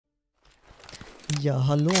Ja,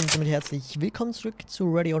 hallo und damit herzlich willkommen zurück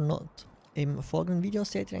zu Ready or Not. Im folgenden Video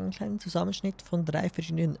seht ihr einen kleinen Zusammenschnitt von 3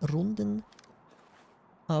 verschiedenen Runden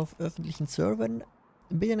auf öffentlichen Servern.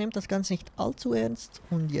 Bitte nehmt das Ganze nicht allzu ernst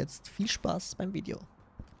und jetzt viel Spaß beim Video.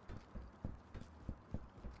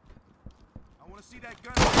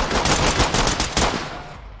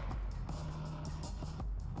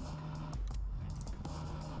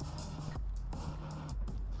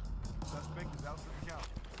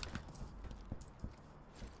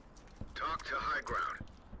 Talk to high ground.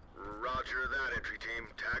 Roger that, entry team.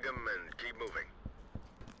 Tag him and keep moving.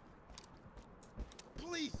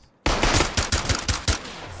 Police!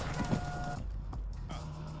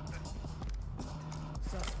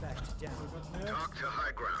 Suspect down. Talk to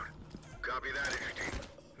high ground. Copy that, entry team.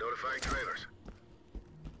 Notifying trailers.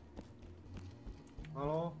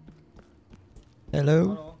 Hello?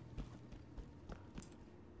 Hello. Hello?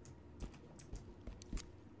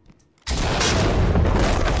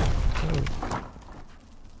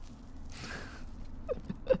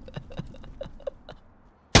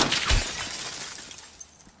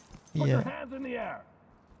 Put your Yeah. hands in the air.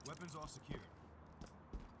 Weapons all secured.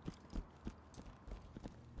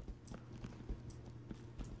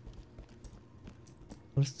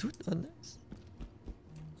 Was tut alles?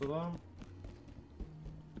 Co tam?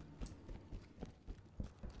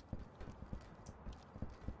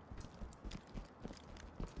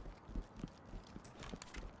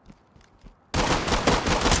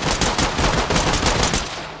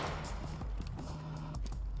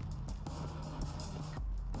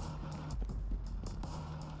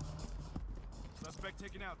 Suspect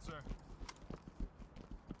taken out, sir.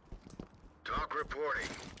 Talk reporting.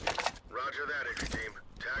 Roger that, entry team.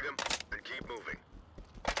 Tag him and keep moving.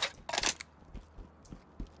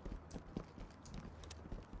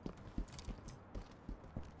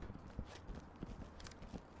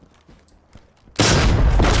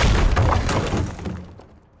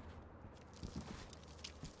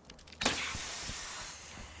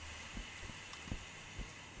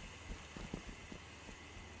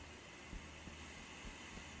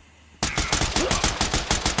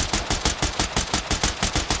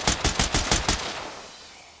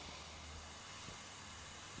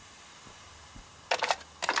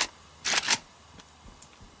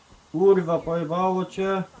 Kurwa, pojebało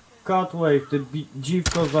cię? Catway, ty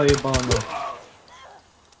dziwko zajebane.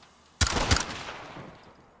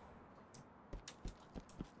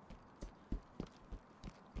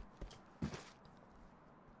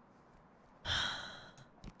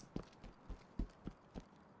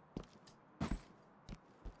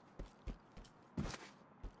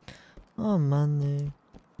 Oh man.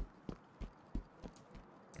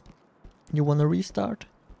 You wanna restart?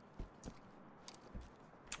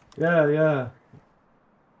 Yeah, yeah.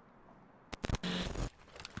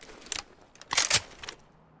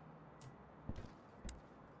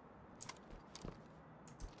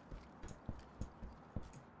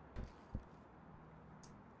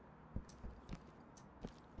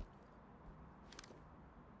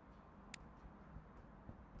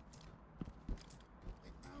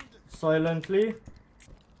 Silently.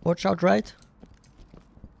 Watch out, right?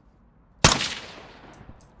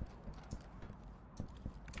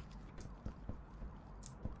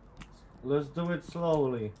 Let's do it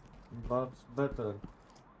slowly, but better.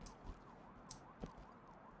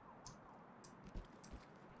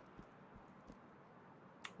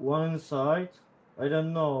 One inside. I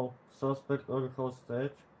don't know. Suspect or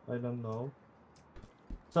hostage. I don't know.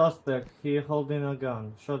 Suspect. He holding a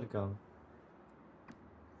gun. Shotgun.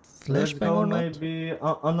 Let's Flashbang go or not? maybe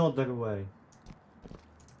another way.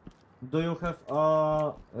 Do you have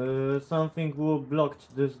something who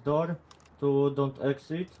blocked this door to don't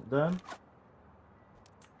exit then?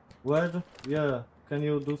 Where? Yeah. Can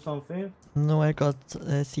you do something? No, I got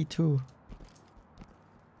C2.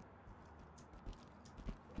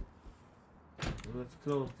 Let's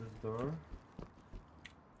close this door.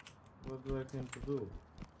 What do I think to do?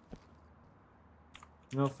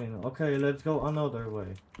 Nothing. Okay, let's go another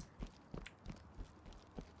way.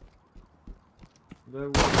 There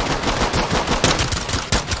we go.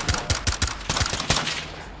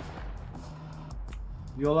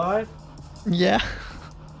 You alive? Yeah.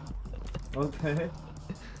 Okay.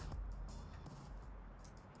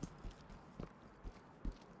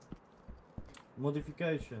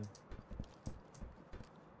 Modification.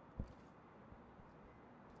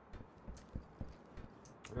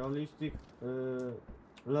 Realistic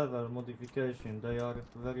level modification. They are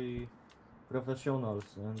very professionals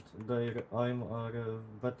and their aim are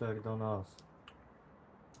better than us.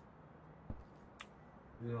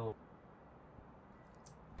 Yo.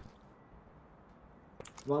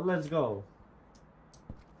 Well, let's go.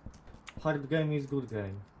 hard game is good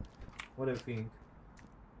game. What do you think?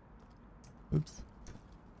 Oops.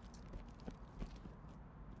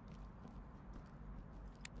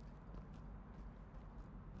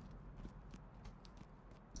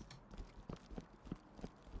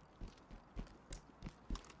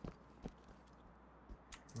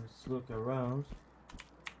 Let's look around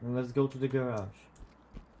and let's go to the garage.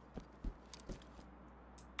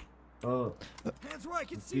 Oh, Hands where I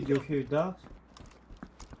can see did you them. hear that?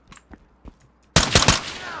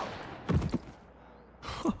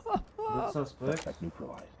 That suspect.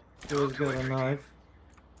 He has got a knife.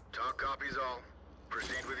 Talk copies all.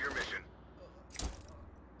 Proceed with your mission.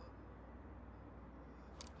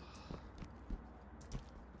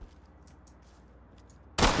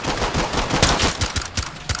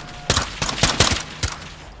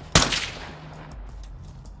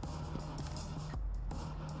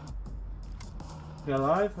 He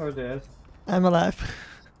alive or dead? I'm alive.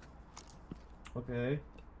 Okay.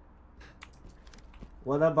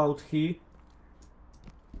 What about he?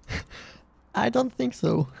 I don't think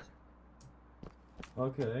so.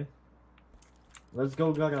 Okay. Let's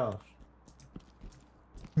go garage.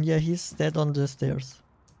 Yeah, he's dead on the stairs.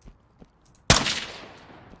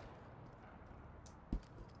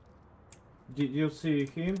 Did you see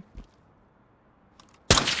him?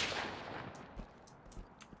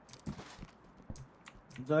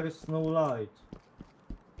 There is no light.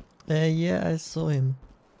 Yeah, I saw him.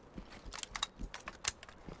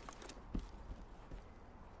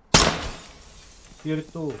 Here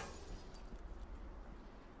too.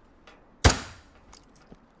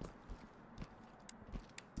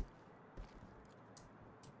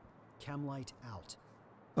 Cam light out.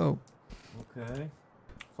 Oh, Okay.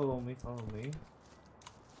 Follow me, follow me.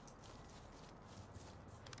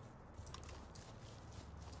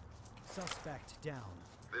 Suspect down.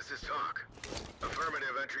 This is talk.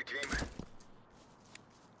 Affirmative, entry team.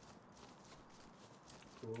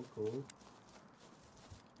 Cool, cool.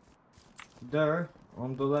 There,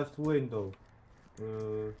 on the left window,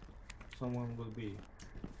 someone will be.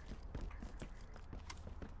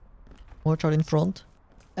 watch out in front.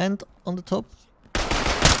 And on the top.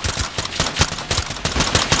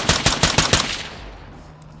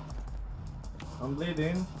 I'm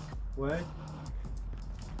bleeding. Wait.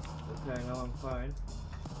 Okay, now I'm fine.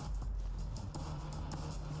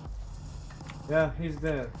 Yeah, he's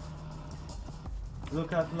there.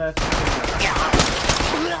 Look at left.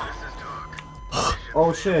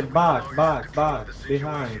 Oh shit, back,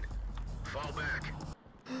 behind. Fall back.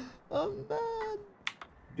 Oh man.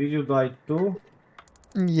 Did you die too?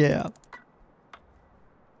 Yeah.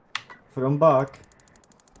 From back?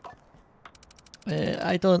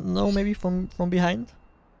 I don't know, maybe from behind?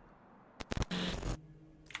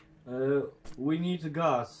 We need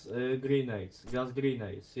gas grenades. Gas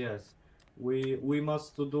grenades, yes. We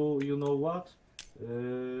must do, you know what?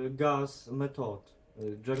 Gas method.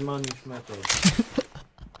 Germanisch method.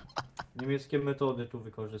 Niemieckie metody tu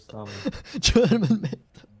wykorzystamy. German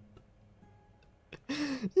method.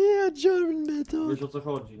 Yeah, German method. Wiesz o co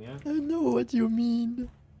chodzi, nie? I know what you mean.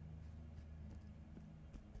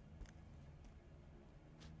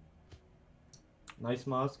 Nice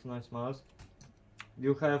mask, nice mask.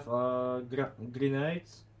 You have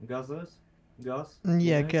grenades? Gases? Gas?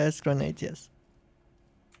 Yeah, grenades? gas grenade, yes.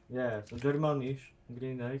 Yeah, so Germanisch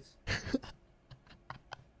grenades.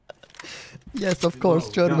 Yes, of You course,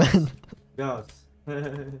 know, German. Gas. My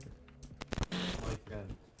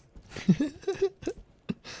friend.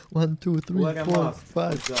 1, 2, 3, Wear a 4, mask,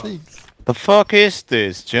 5, good job. 6. The fuck is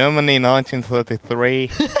this? Germany 1933?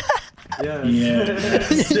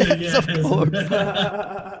 Yes. Yes, of course.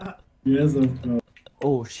 Yes, of course.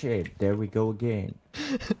 Oh shit, there we go again.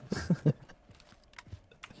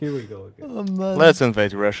 Here we go again. Oh man. Let's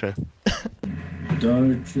invade Russia.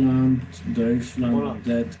 Deutschland, Poland.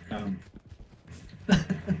 Dead Camp.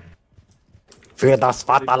 Für das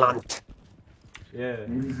Vaterland! Yeah.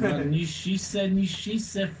 Kurwa, nie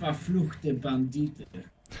schieße, verfluchte Bandity.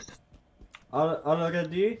 Ale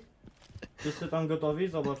ready? Wszyscy tam gotowi?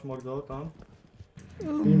 Zobacz mordo tam.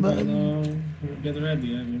 Kurwa, no, get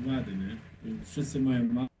ready, everybody, nie? Wszyscy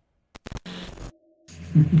mają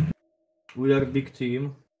We are big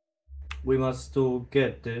team. We must to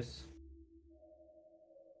get this.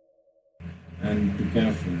 And be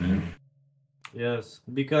careful, nie? Yes.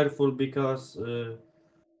 Be careful because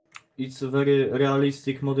it's very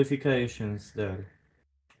realistic modifications there.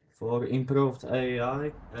 For improved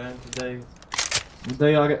AI and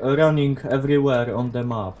they are running everywhere on the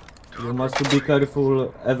map. You must be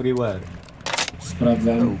careful everywhere.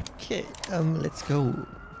 Sprawdzam. Okay, let's go.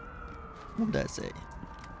 What did I say?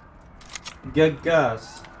 Get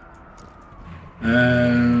gas.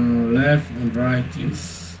 Left and right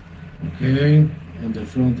is okay. On the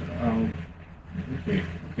front out. Okay,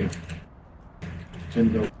 okay.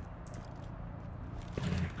 Can go.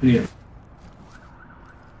 Clear.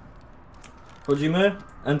 Wchodzimy?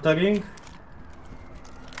 Entering?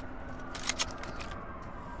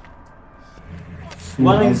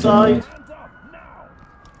 One inside.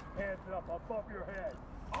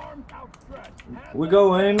 We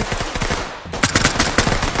go in.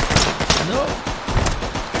 No!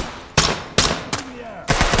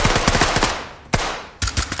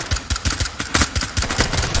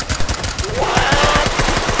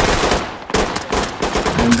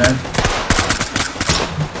 And then.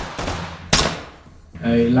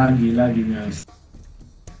 Ej, lagi miałem. No,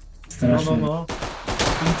 Strasznie. no.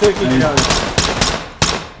 Chińczyki Ej. grają.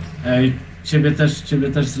 Ej,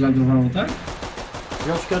 ciebie też zlagowało, tak?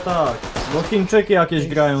 Troszkę tak. Bo Chińczyki jakieś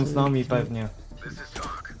grają z nami pewnie.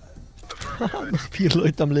 Noch 4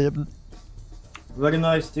 Leute am Leben. Very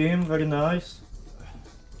nice team, very nice.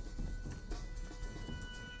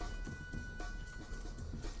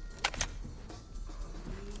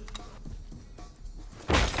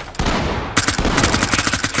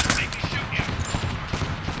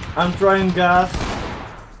 I'm trying gas.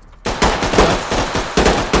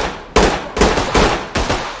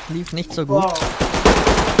 Lief nicht so gut. Wow.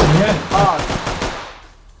 Nie.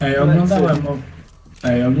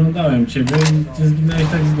 Ej, oglądałem ciebie i ty zginąłeś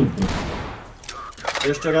tak z dupy.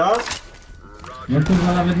 Jeszcze raz? No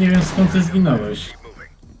kurwa, nawet nie wiem skąd ty zginąłeś.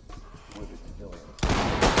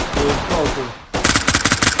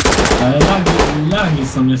 Ale lagi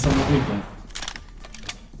są niesamowite.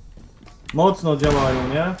 Mocno działają,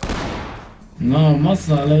 nie? No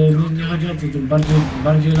mocno, ale nie chodzi o to, to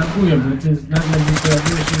bardziej laguje, bo ty nagle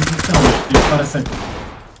pojawiłeś i zniknąłeś w parę sekund.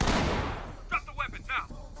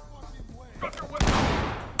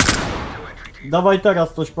 Dawaj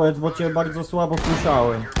teraz coś powiedz, bo cię bardzo słabo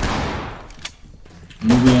słyszałem.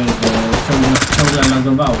 Mówię, że ciągle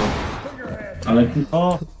lagowało. Ale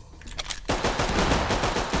O,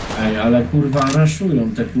 ej, ale kurwa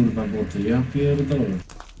raszują te kurwa boty, ja pierdolę.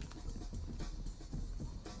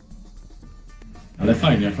 Ale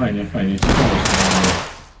fajnie, ciekawe się.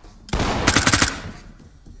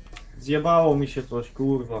 zjebało mi się coś,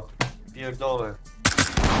 kurwa. Pierdolę.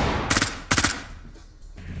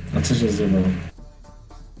 A co się zjebało?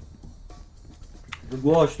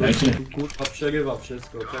 Głośno, Ja się- tu, kurwa przerywa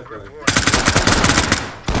wszystko, czekaj.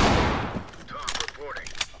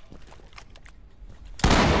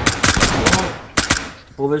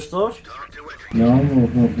 Powiesz coś? No,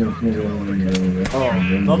 mówię. O,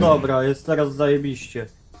 no dobra, jest teraz zajebiście.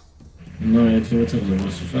 No, ja ciebie też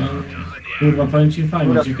zobaczę. Kurwa, powiem ci fajnie,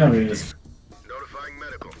 Dobra. ciekawie jest.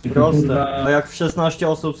 Tylko, Proste. kurwa, A jak w 16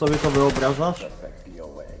 osób sobie to wyobrażasz?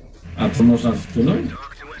 a to można w tylu?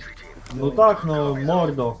 No tak, no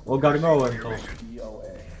mordo, ogarnąłem to.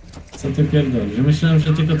 Co ty pierdolisz? Ja myślałem,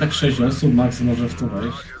 że tylko tak 6 osób max może w to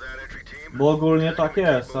wejść. Bo ogólnie tak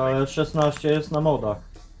jest, ale 16 jest na modach.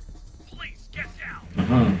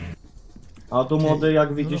 Aha, A tu mody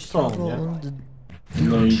jak widzisz są, Prawo nie? und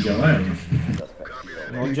no i działają.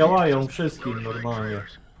 No działają wszystkim normalnie.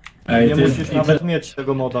 Ej, Nie ty, musisz nawet mieć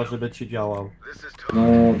tego moda, żeby ci działał. No,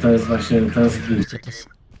 to jest właśnie, to jest git. gdzie to jest?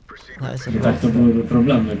 Bo tak to byłyby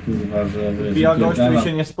problemy, kurwa, że wiesz, Bija gościu i wypierdala.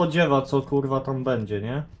 się nie spodziewa, co kurwa tam będzie,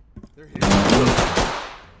 nie?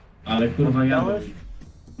 Ale kurwa Miałeś?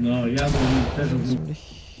 No jadłem też, Ziemlich.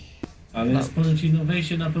 ale jest powiem ci, no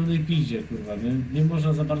wejście na pełnej piździe, kurwa, nie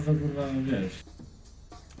można za bardzo, kurwa, wiesz.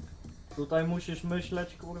 Tutaj musisz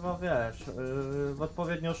myśleć, kurwa, wiesz, w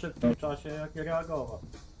odpowiednio szybkim czasie, jak reagować.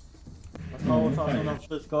 Masz mało No, czasu fajnie. na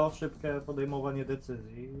wszystko, szybkie podejmowanie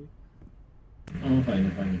decyzji. O,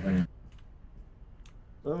 fajnie.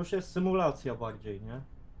 To już jest symulacja bardziej, nie?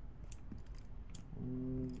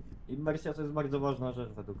 Immersja to jest bardzo ważna rzecz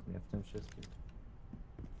według mnie w tym wszystkim.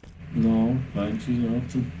 No, powiem ci, no,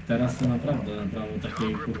 teraz to naprawdę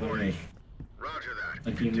takiej, kurwa, wiesz,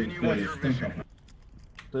 takiej, wiesz, tempa.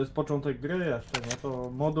 To jest początek gry jeszcze, nie?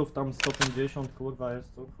 To modów tam 150, kurwa,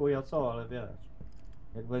 jest to chuja co, ale wiesz.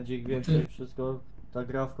 Jak będzie ich więcej, wszystko, ta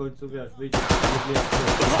gra w końcu, wiesz, wyjdzie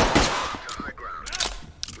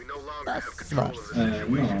Das war's.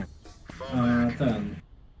 No, a ten,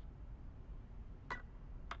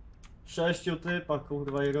 6 typa,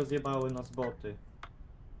 kurwa, i rozjebały nas boty.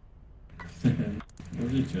 no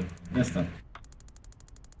życie, restart.